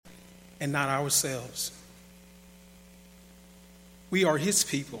and not ourselves. We are his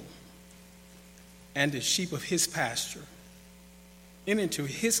people and the sheep of his pasture. Enter into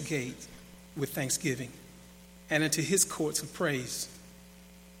his gate with thanksgiving and into his courts of praise.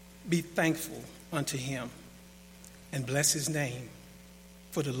 Be thankful unto him and bless his name,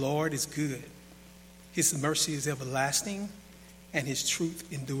 for the Lord is good. His mercy is everlasting, and his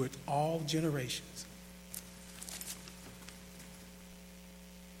truth endureth all generations.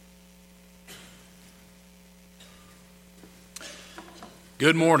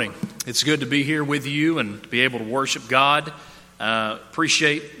 Good morning. It's good to be here with you and to be able to worship God.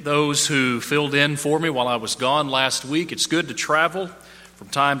 Appreciate those who filled in for me while I was gone last week. It's good to travel from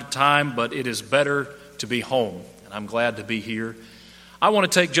time to time, but it is better to be home, and I'm glad to be here. I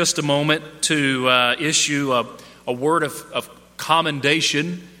want to take just a moment to issue a word of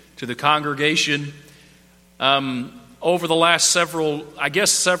commendation to the congregation. Over the last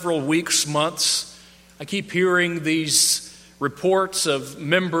several weeks, months, I keep hearing these reports of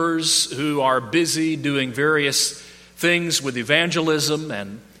members who are busy doing various things with evangelism,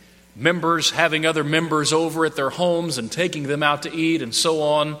 and members having other members over at their homes and taking them out to eat and so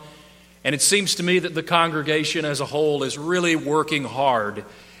on. And it seems to me that the congregation as a whole is really working hard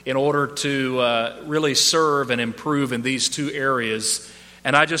in order to really serve and improve in these two areas.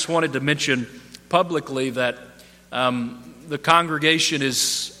 And I just wanted to mention publicly that the congregation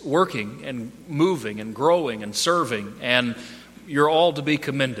is working and moving and growing and serving, and you're all to be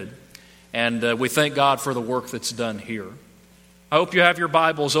commended. And we thank God for the work that's done here. I hope you have your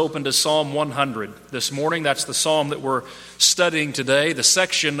Bibles open to Psalm 100 this morning. That's the psalm that we're studying today, the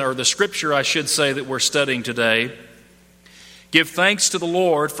section, or the scripture, I should say, that we're studying today. Give thanks to the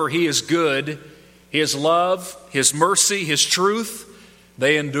Lord, for he is good. His love, his mercy, his truth,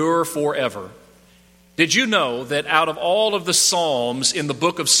 they endure forever. Did you know that out of all of the psalms in the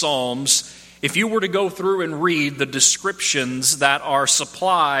book of Psalms, if you were to go through and read the descriptions that are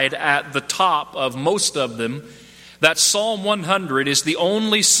supplied at the top of most of them, that Psalm 100 is the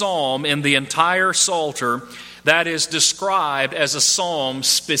only psalm in the entire Psalter that is described as a psalm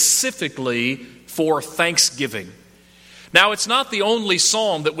specifically for thanksgiving. Now, it's not the only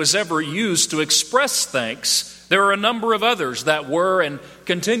psalm that was ever used to express thanks. There are a number of others that were and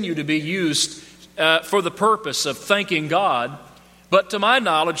continue to be used for the purpose of thanking God. But to my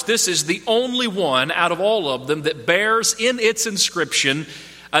knowledge, this is the only one out of all of them that bears in its inscription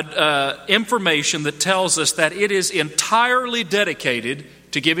information that tells us that it is entirely dedicated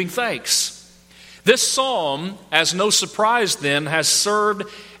to giving thanks. This psalm, as no surprise then, has served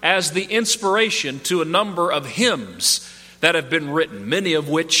as the inspiration to a number of hymns that have been written, many of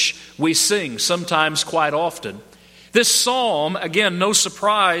which we sing, sometimes quite often. This psalm, again, no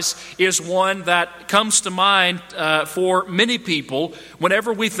surprise, is one that comes to mind for many people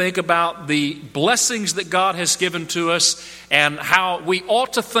whenever we think about the blessings that God has given to us and how we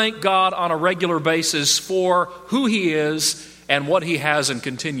ought to thank God on a regular basis for who he is and what he has and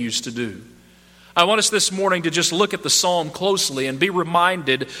continues to do. I want us this morning to just look at the psalm closely and be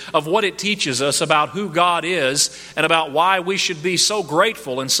reminded of what it teaches us about who God is and about why we should be so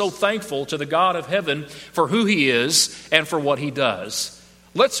grateful and so thankful to the God of heaven for who he is and for what he does.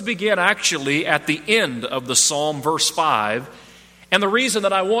 Let's begin actually at the end of the psalm, verse 5. And the reason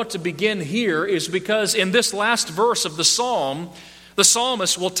that I want to begin here is because in this last verse of the psalm, the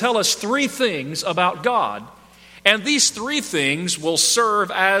psalmist will tell us three things about God. And these three things will serve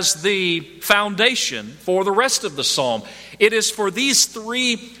as the foundation for the rest of the psalm. It is for these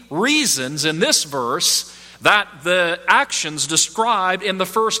three reasons in this verse that the actions described in the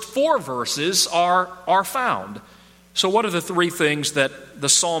first four verses are found. So what are the three things that the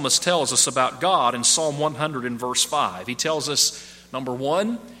psalmist tells us about God in Psalm 100 and verse 5? He tells us, number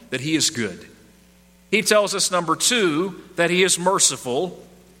one, that he is good. He tells us, number two, that he is merciful.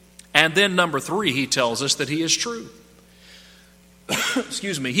 And then number three, he tells us that he is true.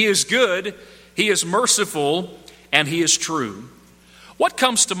 Excuse me. He is good, he is merciful, and he is true. What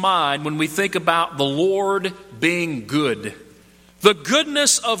comes to mind when we think about the Lord being good? The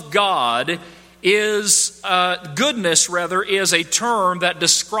goodness of God is a term that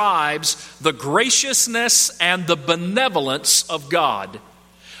describes the graciousness and the benevolence of God.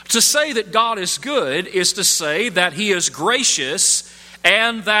 To say that God is good is to say that he is gracious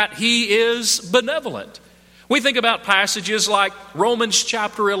and that he is benevolent. We think about passages like Romans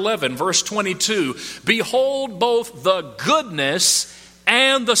chapter 11, verse 22. Behold both the goodness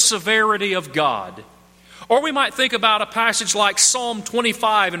and the severity of God. Or we might think about a passage like Psalm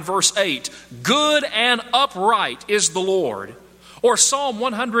 25 and verse 8. Good and upright is the Lord. Or Psalm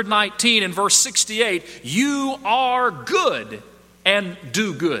 119 and verse 68. You are good and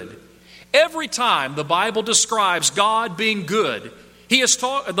do good. Every time the Bible describes God being good,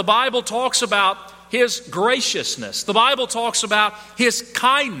 the Bible talks about His graciousness. The Bible talks about His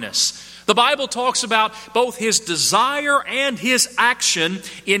kindness. The Bible talks about both His desire and His action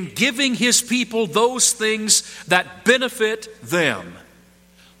in giving His people those things that benefit them.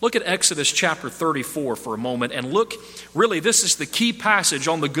 Look at Exodus chapter 34 for a moment and look, really this is the key passage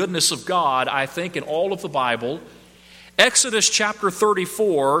on the goodness of God, I think, in all of the Bible. Exodus chapter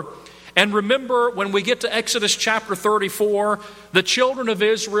 34, and remember when we get to Exodus chapter 34, the children of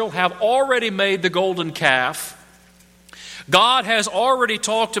Israel have already made the golden calf. God has already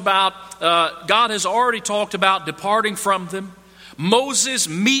talked about departing from them. Moses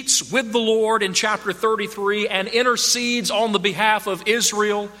meets with the Lord in chapter 33 and intercedes on the behalf of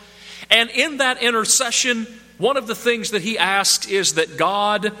Israel. And in that intercession, one of the things that he asks is that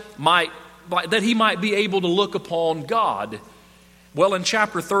he might be able to look upon God. Well, in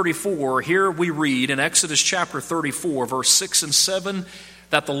chapter 34, here we read in Exodus chapter 34, verse 6 and 7,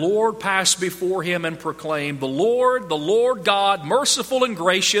 that the Lord passed before him and proclaimed, the Lord God, merciful and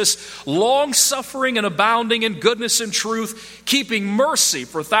gracious, long-suffering and abounding in goodness and truth, keeping mercy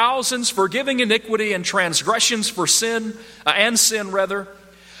for thousands, forgiving iniquity and transgressions for sin,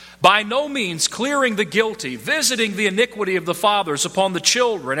 by no means clearing the guilty, visiting the iniquity of the fathers upon the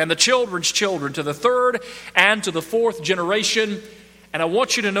children and the children's children to the third and to the fourth generation. And I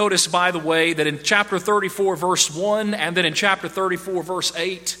want you to notice, by the way, that in chapter 34, verse 1, and then in chapter 34, verse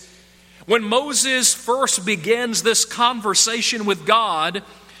 8, when Moses first begins this conversation with God,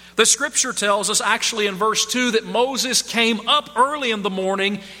 the Scripture tells us actually in verse 2 that Moses came up early in the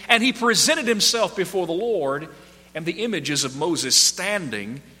morning and he presented himself before the Lord, and the images of Moses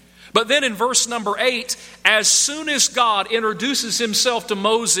standing. But then in verse number 8, as soon as God introduces himself to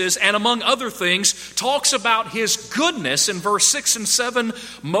Moses and among other things talks about his goodness in verse 6 and 7,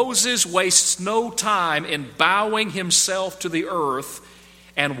 Moses wastes no time in bowing himself to the earth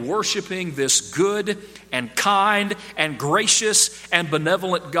and worshiping this good and kind and gracious and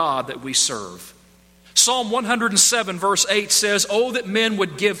benevolent God that we serve. Psalm 107 verse 8 says, "Oh, that men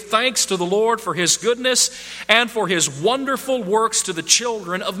would give thanks to the Lord for His goodness and for His wonderful works to the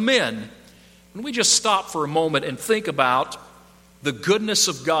children of men." When we just stop for a moment and think about the goodness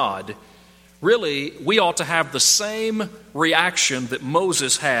of God, really, we ought to have the same reaction that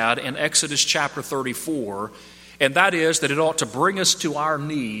Moses had in Exodus chapter 34, and that is that it ought to bring us to our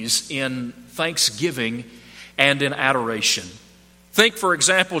knees in thanksgiving and in adoration. Think, for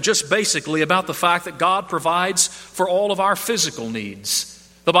example, just basically about the fact that God provides for all of our physical needs.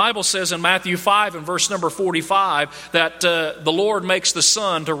 The Bible says in Matthew 5 and verse number 45 that the Lord makes the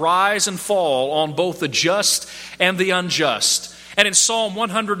sun to rise and fall on both the just and the unjust. And in Psalm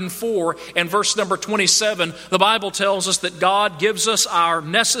 104 and verse number 27, the Bible tells us that God gives us our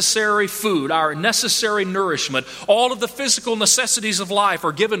necessary food, our necessary nourishment. All of the physical necessities of life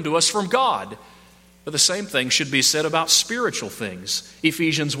are given to us from God. But the same thing should be said about spiritual things.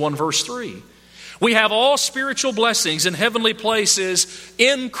 Ephesians 1 verse 3. We have all spiritual blessings in heavenly places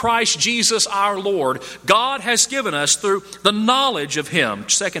in Christ Jesus our Lord. God has given us through the knowledge of Him.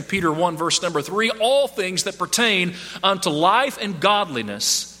 2 Peter 1 verse number 3, all things that pertain unto life and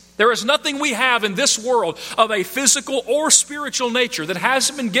godliness. There is nothing we have in this world of a physical or spiritual nature that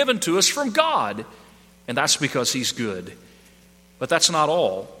hasn't been given to us from God. And that's because He's good. But that's not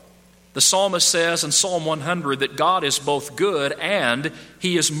all. The psalmist says in Psalm 100 that God is both good and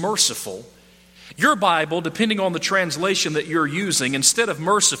He is merciful. Your Bible, depending on the translation that you're using, instead of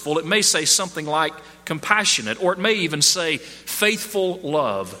merciful, it may say something like compassionate, or it may even say faithful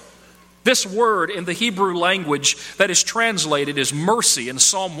love. This word in the Hebrew language that is translated as mercy in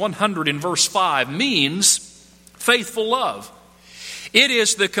Psalm 100 in verse 5 means faithful love. It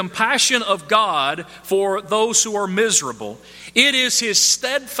is the compassion of God for those who are miserable. It is His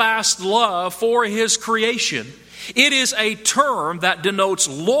steadfast love for His creation. It is a term that denotes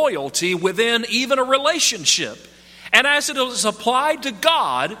loyalty within even a relationship. And as it is applied to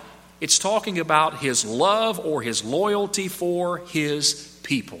God, it's talking about His love or His loyalty for His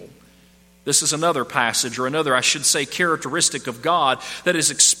people. This is another passage, or another, I should say, characteristic of God that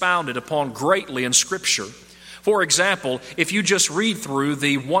is expounded upon greatly in Scripture. For example, if you just read through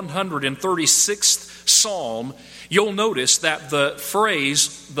the 136th Psalm, you'll notice that the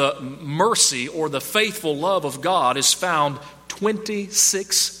phrase, the mercy or the faithful love of God, is found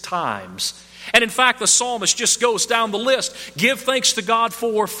 26 times. And in fact, the psalmist just goes down the list. Give thanks to God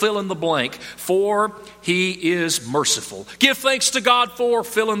for fill in the blank, for He is merciful. Give thanks to God for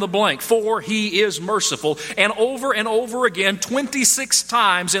fill in the blank, for He is merciful. And over again, 26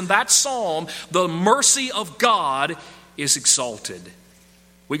 times in that psalm, the mercy of God is exalted.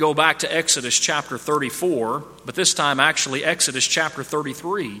 We go back to Exodus chapter 34, but this time actually Exodus chapter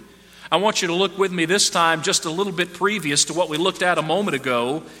 33. I want you to look with me this time just a little bit previous to what we looked at a moment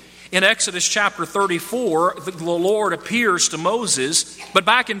ago. In Exodus chapter 34, the Lord appears to Moses, but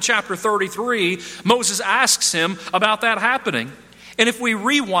back in chapter 33, Moses asks him about that happening. And if we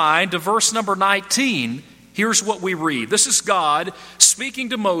rewind to verse number 19, here's what we read. This is God speaking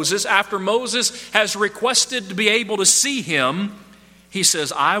to Moses after Moses has requested to be able to see him. He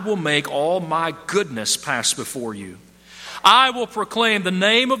says, I will make all my goodness pass before you. I will proclaim the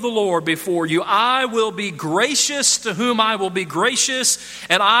name of the Lord before you. I will be gracious to whom I will be gracious,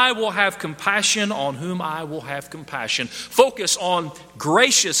 and I will have compassion on whom I will have compassion. Focus on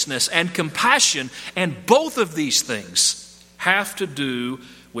graciousness and compassion, and both of these things have to do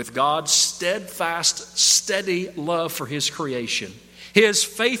with God's steadfast, steady love for His creation. His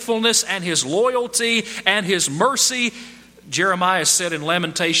faithfulness and His loyalty and His mercy. Jeremiah said in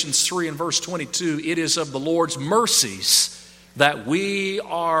Lamentations 3 and verse 22, it is of the Lord's mercies that we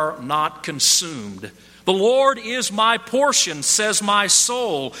are not consumed. The Lord is my portion, says my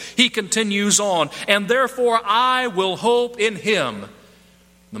soul. He continues on, and therefore I will hope in Him.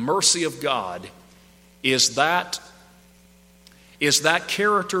 The mercy of God is that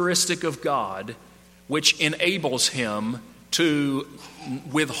characteristic of God which enables Him to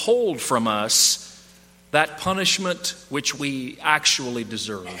withhold from us that punishment which we actually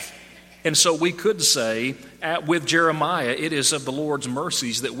deserve. And so we could say with Jeremiah, it is of the Lord's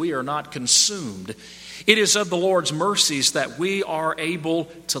mercies that we are not consumed. It is of the Lord's mercies that we are able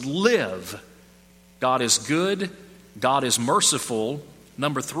to live. God is good. God is merciful.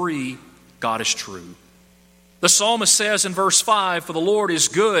 Number 3, God is true. The psalmist says in verse 5, for the Lord is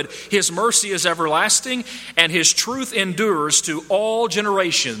good, His mercy is everlasting, and His truth endures to all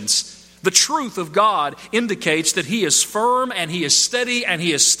generations. The truth of God indicates that He is firm and He is steady and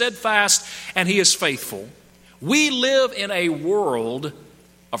He is steadfast and He is faithful. We live in a world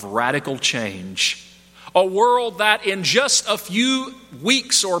of radical change. A world that in just a few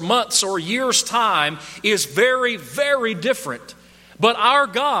weeks or months or years' time is very, very different. But our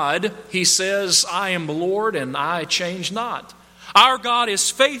God, He says, I am the Lord and I change not. Our God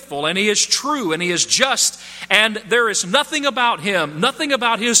is faithful and He is true and He is just, and there is nothing about Him, nothing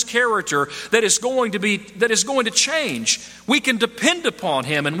about His character that is going to change. We can depend upon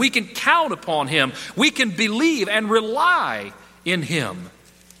Him and we can count upon Him. We can believe and rely in Him.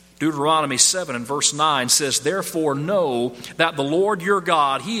 Deuteronomy 7 and verse 9 says, therefore know that the Lord your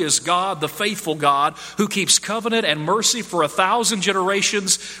God, He is God, the faithful God, who keeps covenant and mercy for 1,000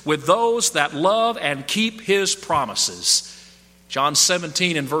 generations with those that love and keep His promises. John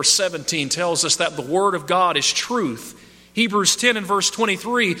 17 and verse 17 tells us that the Word of God is truth. Hebrews 10 and verse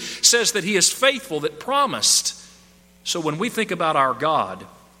 23 says that He is faithful that promised. So when we think about our God,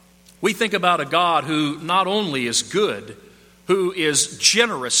 we think about a God who not only is good, who is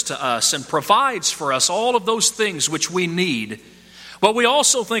generous to us and provides for us all of those things which we need. But we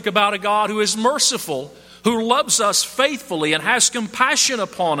also think about a God who is merciful, who loves us faithfully and has compassion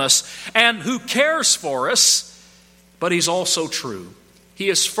upon us and who cares for us. But He's also true. He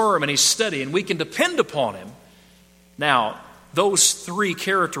is firm and He's steady and we can depend upon Him. Now, those 3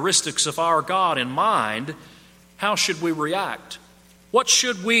 characteristics of our God in mind, how should we react? What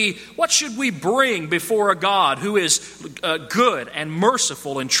should we bring before a God who is good and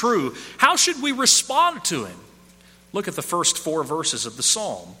merciful and true? How should we respond to Him? Look at the first 4 verses of the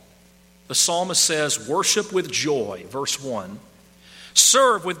psalm. The psalmist says, worship with joy, verse 1.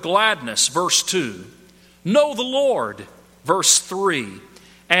 Serve with gladness, verse 2. Know the Lord, verse 3,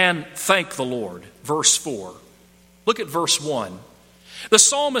 and thank the Lord, verse 4. Look at verse 1. The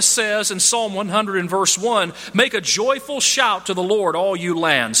psalmist says in Psalm 100 and verse 1, make a joyful shout to the Lord, all you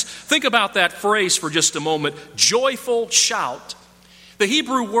lands. Think about that phrase for just a moment, joyful shout. The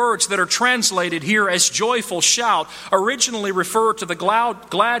Hebrew words that are translated here as joyful shout originally refer to the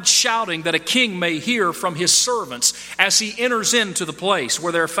glad shouting that a king may hear from his servants as he enters into the place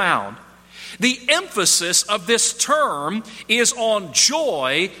where they're found. The emphasis of this term is on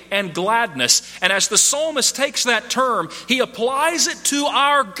joy and gladness. And as the psalmist takes that term, he applies it to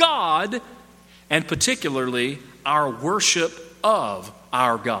our God and particularly our worship of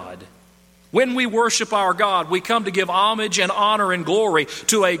our God. When we worship our God, we come to give homage and honor and glory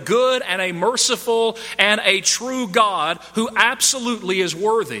to a good and a merciful and a true God who absolutely is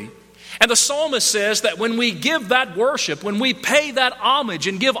worthy. And the psalmist says that when we give that worship, when we pay that homage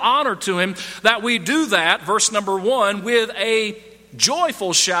and give honor to Him, that we do that, verse number 1, with a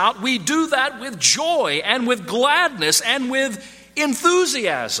joyful shout. We do that with joy and with gladness and with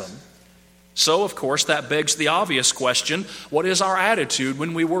enthusiasm. So, of course, that begs the obvious question, what is our attitude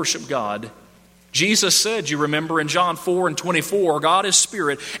when we worship God? Jesus said, you remember in John 4:24, God is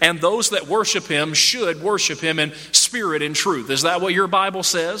spirit, and those that worship him should worship him in spirit and truth. Is that what your Bible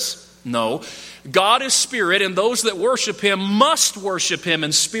says? No. God is spirit, and those that worship him must worship him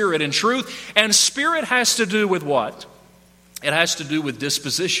in spirit and truth. And spirit has to do with what? It has to do with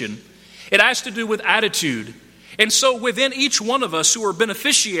disposition. It has to do with attitude. And so within each one of us who are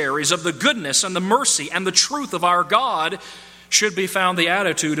beneficiaries of the goodness and the mercy and the truth of our God should be found the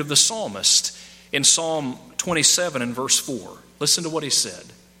attitude of the psalmist in Psalm 27 and verse 4. Listen to what he said.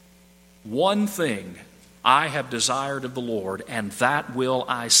 One thing I have desired of the Lord, and that will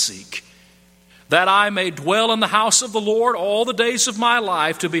I seek, that I may dwell in the house of the Lord all the days of my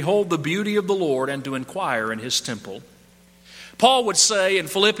life, to behold the beauty of the Lord and to inquire in his temple. Paul would say in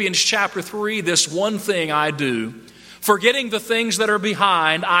Philippians chapter 3, this one thing I do, forgetting the things that are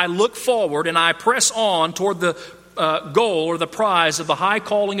behind, I look forward and I press on toward the goal or the prize of the high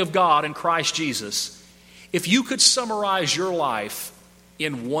calling of God in Christ Jesus. If you could summarize your life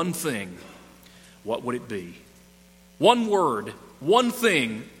in one thing, what would it be? One word, one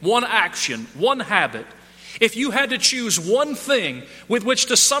thing, one action, one habit. If you had to choose one thing with which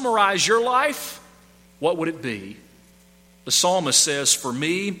to summarize your life, what would it be? The psalmist says, for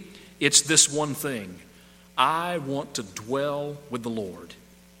me, it's this one thing. I want to dwell with the Lord.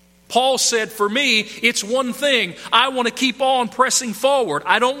 Paul said, for me, it's one thing. I want to keep on pressing forward.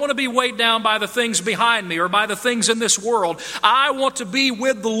 I don't want to be weighed down by the things behind me or by the things in this world. I want to be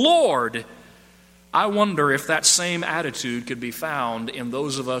with the Lord. I wonder if that same attitude could be found in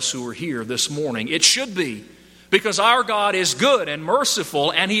those of us who are here this morning. It should be, because our God is good and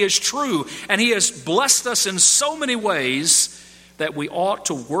merciful, and he is true, and he has blessed us in so many ways that we ought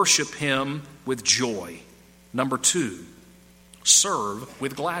to worship him with joy. Number 2, serve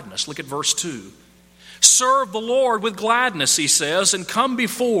with gladness. Look at verse 2. Serve the Lord with gladness, he says, and come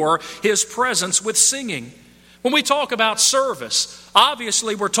before his presence with singing. When we talk about service,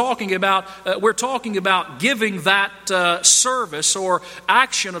 obviously we're talking about giving that service or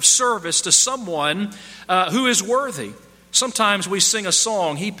action of service to someone who is worthy. Sometimes we sing a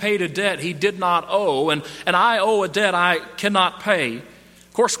song, he paid a debt he did not owe, and I owe a debt I cannot pay.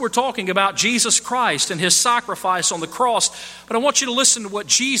 Of course, we're talking about Jesus Christ and his sacrifice on the cross, but I want you to listen to what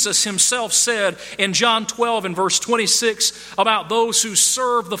Jesus himself said in John 12 and verse 26 about those who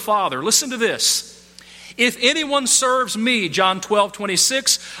serve the Father. Listen to this. If anyone serves me, John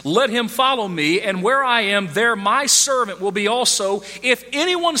 12:26, let him follow me, and where I am, there my servant will be also. If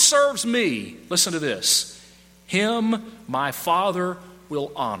anyone serves me, listen to this, him my Father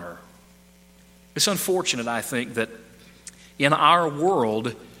will honor. It's unfortunate, I think, that in our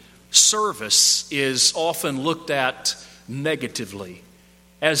world, service is often looked at negatively,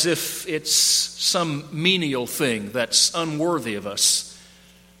 as if it's some menial thing that's unworthy of us.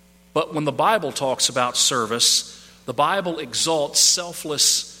 But when the Bible talks about service, the Bible exalts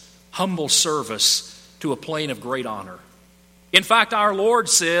selfless, humble service to a plane of great honor. In fact, our Lord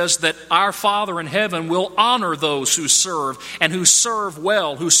says that our Father in heaven will honor those who serve and who serve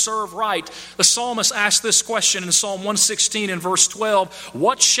well, who serve right. The psalmist asked this question in Psalm 116 and verse 12,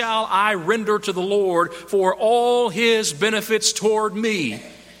 what shall I render to the Lord for all his benefits toward me?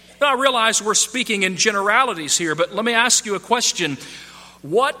 Now, I realize we're speaking in generalities here, but let me ask you a question.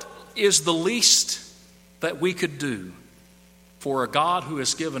 What is the least that we could do for a God who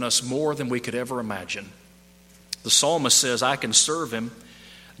has given us more than we could ever imagine? The psalmist says, I can serve him.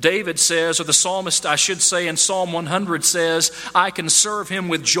 David says, or the psalmist, I should say, in Psalm 100 says, I can serve him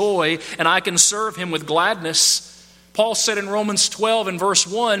with joy and I can serve him with gladness. Paul said in Romans 12 and verse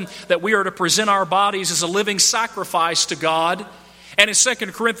 1 that we are to present our bodies as a living sacrifice to God. And in 2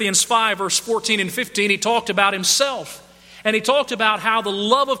 Corinthians 5 verse 14 and 15, he talked about himself. And he talked about how the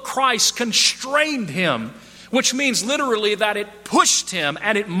love of Christ constrained him, which means literally that it pushed him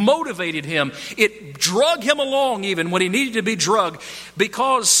and it motivated him. It drug him along even when he needed to be drugged,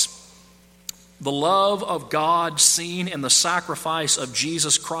 because the love of God seen in the sacrifice of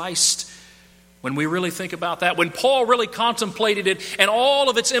Jesus Christ, when we really think about that, when Paul really contemplated it and all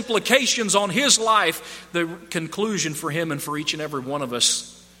of its implications on his life, the conclusion for him and for each and every one of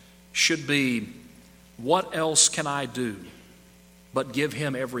us should be, what else can I do but give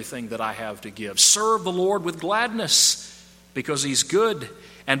him everything that I have to give? Serve the Lord with gladness, because he's good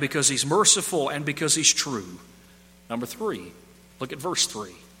and because he's merciful and because he's true. Number 3, look at verse 3.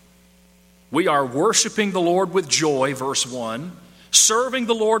 We are worshiping the Lord with joy, verse 1. Serving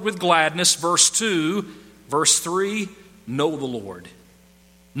the Lord with gladness, verse 2. Verse 3, know the Lord.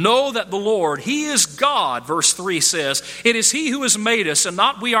 Know that the Lord, He is God, verse 3 says. It is He who has made us and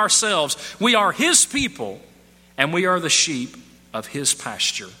not we ourselves. We are His people and we are the sheep of His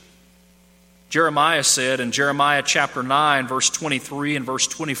pasture. Jeremiah said in Jeremiah chapter 9, verse 23 and verse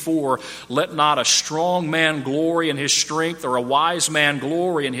 24, let not a strong man glory in his strength, or a wise man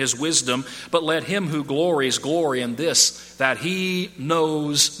glory in his wisdom, but let him who glories glory in this, that he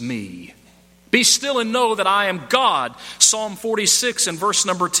knows me. Be still and know that I am God. Psalm 46 and verse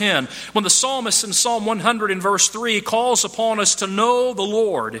number 10. When the psalmist in Psalm 100 and verse 3 calls upon us to know the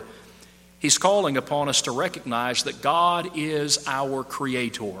Lord, he's calling upon us to recognize that God is our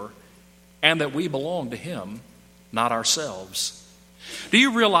Creator and that we belong to Him, not ourselves. Do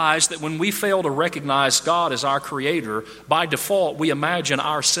you realize that when we fail to recognize God as our Creator, by default we imagine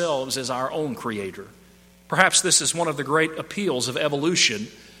ourselves as our own Creator? Perhaps this is one of the great appeals of evolution,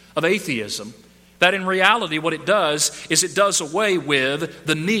 of atheism, that in reality what it does is it does away with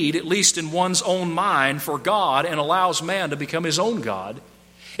the need, at least in one's own mind, for God and allows man to become his own God.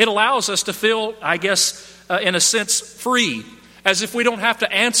 It allows us to feel, I guess, in a sense, free, as if we don't have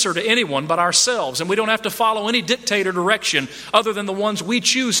to answer to anyone but ourselves, and we don't have to follow any dictate or direction other than the ones we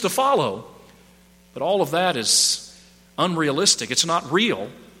choose to follow. But all of that is unrealistic. It's not real.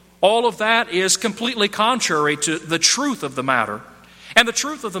 All of that is completely contrary to the truth of the matter. And the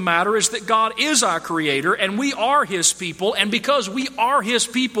truth of the matter is that God is our Creator and we are His people, and because we are His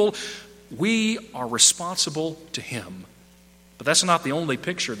people, we are responsible to Him. But that's not the only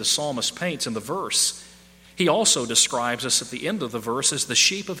picture the psalmist paints in the verse. He also describes us at the end of the verse as the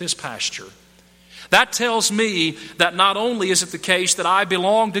sheep of His pasture. That tells me that not only is it the case that I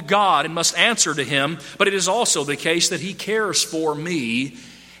belong to God and must answer to Him, but it is also the case that He cares for me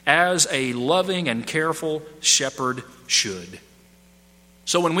as a loving and careful shepherd should.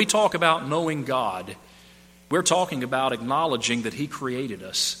 So when we talk about knowing God, we're talking about acknowledging that He created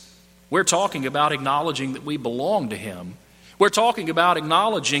us. We're talking about acknowledging that we belong to Him. We're talking about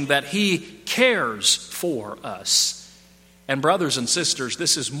acknowledging that He cares for us. And brothers and sisters,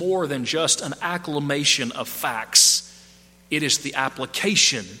 this is more than just an acclamation of facts. It is the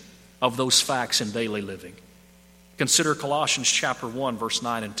application of those facts in daily living. Consider Colossians chapter 1, verse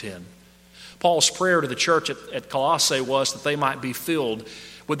 9 and 10. Paul's prayer to the church at Colossae was that they might be filled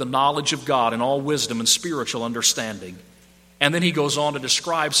with the knowledge of God and all wisdom and spiritual understanding. And then he goes on to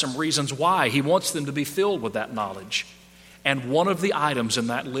describe some reasons why he wants them to be filled with that knowledge. And one of the items in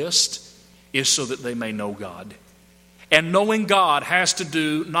that list is so that they may know God. And knowing God has to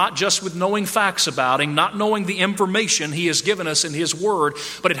do not just with knowing facts about Him, not knowing the information He has given us in His Word,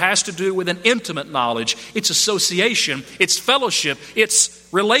 but it has to do with an intimate knowledge. It's association, it's fellowship, it's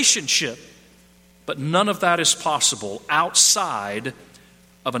relationship. But none of that is possible outside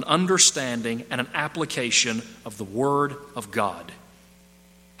of an understanding and an application of the Word of God.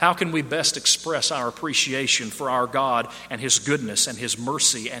 How can we best express our appreciation for our God and His goodness and His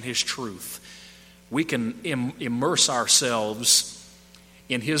mercy and His truth? We can immerse ourselves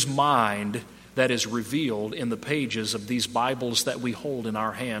in His mind that is revealed in the pages of these Bibles that we hold in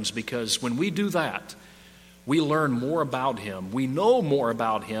our hands, because when we do that, we learn more about Him, we know more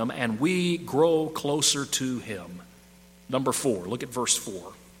about Him, and we grow closer to Him. Number 4, look at verse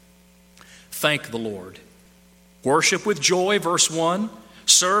 4. Thank the Lord. Worship with joy, verse 1.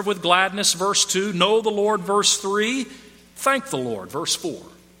 Serve with gladness, verse 2. Know the Lord, verse 3. Thank the Lord, verse 4.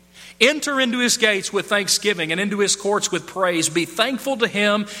 Enter into His gates with thanksgiving and into His courts with praise. Be thankful to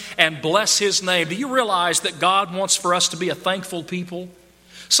Him and bless His name. Do you realize that God wants for us to be a thankful people?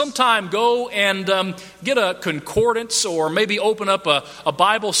 Sometime go and get a concordance, or maybe open up a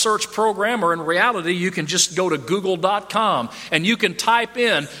Bible search program, or in reality you can just go to google.com and you can type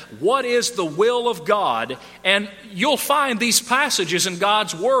in, what is the will of God? And you'll find these passages in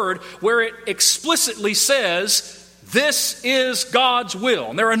God's Word where it explicitly says, this is God's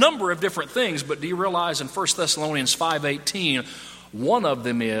will. And there are a number of different things, but do you realize in 1 Thessalonians 5:18, one of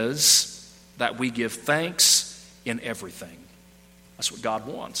them is that we give thanks in everything. That's what God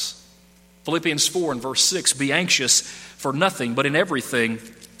wants. Philippians 4 and verse 6, be anxious for nothing, but in everything,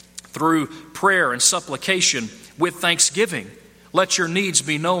 through prayer and supplication with thanksgiving, let your needs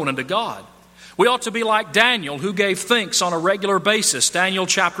be known unto God. We ought to be like Daniel, who gave thanks on a regular basis. Daniel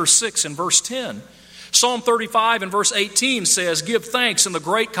chapter 6 and verse 10. Psalm 35 and verse 18 says, give thanks in the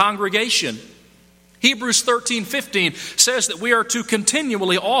great congregation. Hebrews 13:15 says that we are to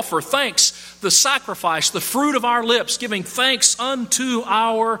continually offer thanks, the sacrifice, the fruit of our lips, giving thanks unto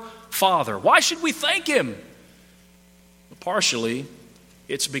our Father. Why should we thank Him? Partially,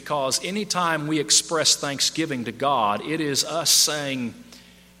 it's because anytime we express thanksgiving to God, it is us saying,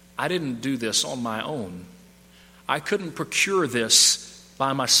 I didn't do this on my own. I couldn't procure this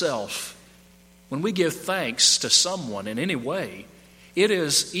by myself. When we give thanks to someone in any way, it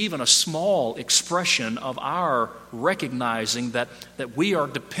is even a small expression of our recognizing that we are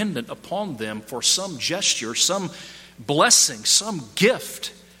dependent upon them for some gesture, some blessing, some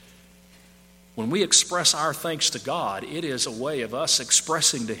gift. When we express our thanks to God, it is a way of us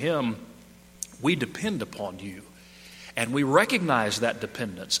expressing to Him, we depend upon you. And we recognize that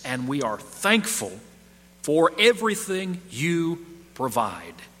dependence, and we are thankful for everything you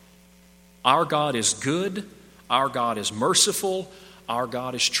provide. Our God is good. Our God is merciful. Our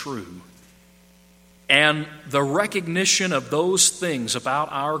God is true. And the recognition of those things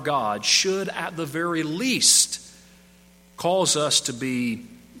about our God should, at the very least, cause us to be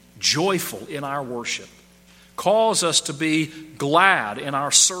joyful in our worship, cause us to be glad in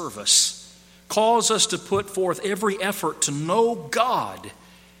our service, cause us to put forth every effort to know God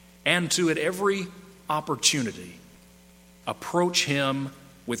and to, at every opportunity, approach Him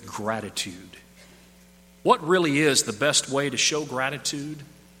with gratitude. What really is the best way to show gratitude?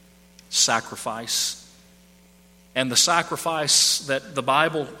 Sacrifice. And the sacrifice that the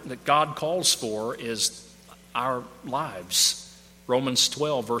Bible, that God calls for, is our lives. Romans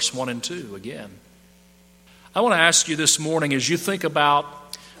 12, verse 1 and 2 again. I want to ask you this morning, as you think about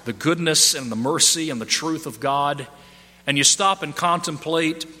the goodness and the mercy and the truth of God, and you stop and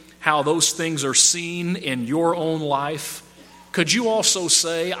contemplate how those things are seen in your own life, could you also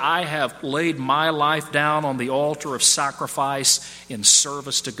say, I have laid my life down on the altar of sacrifice in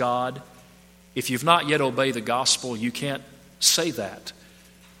service to God? If you've not yet obeyed the gospel, you can't say that.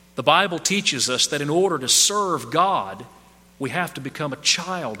 The Bible teaches us that in order to serve God, we have to become a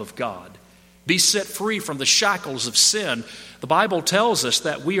child of God, be set free from the shackles of sin. The Bible tells us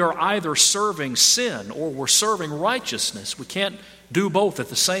that we are either serving sin or we're serving righteousness. We can't do both at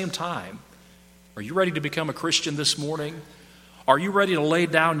the same time. Are you ready to become a Christian this morning? Are you ready to lay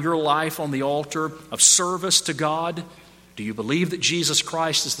down your life on the altar of service to God? Do you believe that Jesus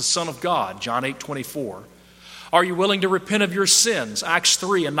Christ is the Son of God? John 8:24. Are you willing to repent of your sins? Acts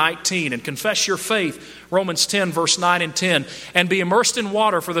 3 and 19. And confess your faith? Romans 10, verse 9 and 10. And be immersed in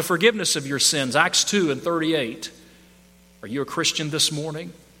water for the forgiveness of your sins? Acts 2 and 38. Are you a Christian this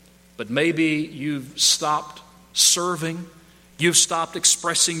morning? But maybe you've stopped serving. You've stopped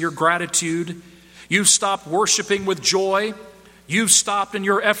expressing your gratitude. You've stopped worshiping with joy. You've stopped in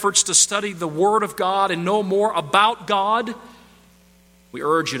your efforts to study the Word of God and know more about God. We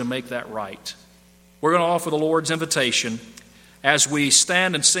urge you to make that right. We're going to offer the Lord's invitation. As we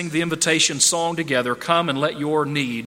stand and sing the invitation song together, come and let your need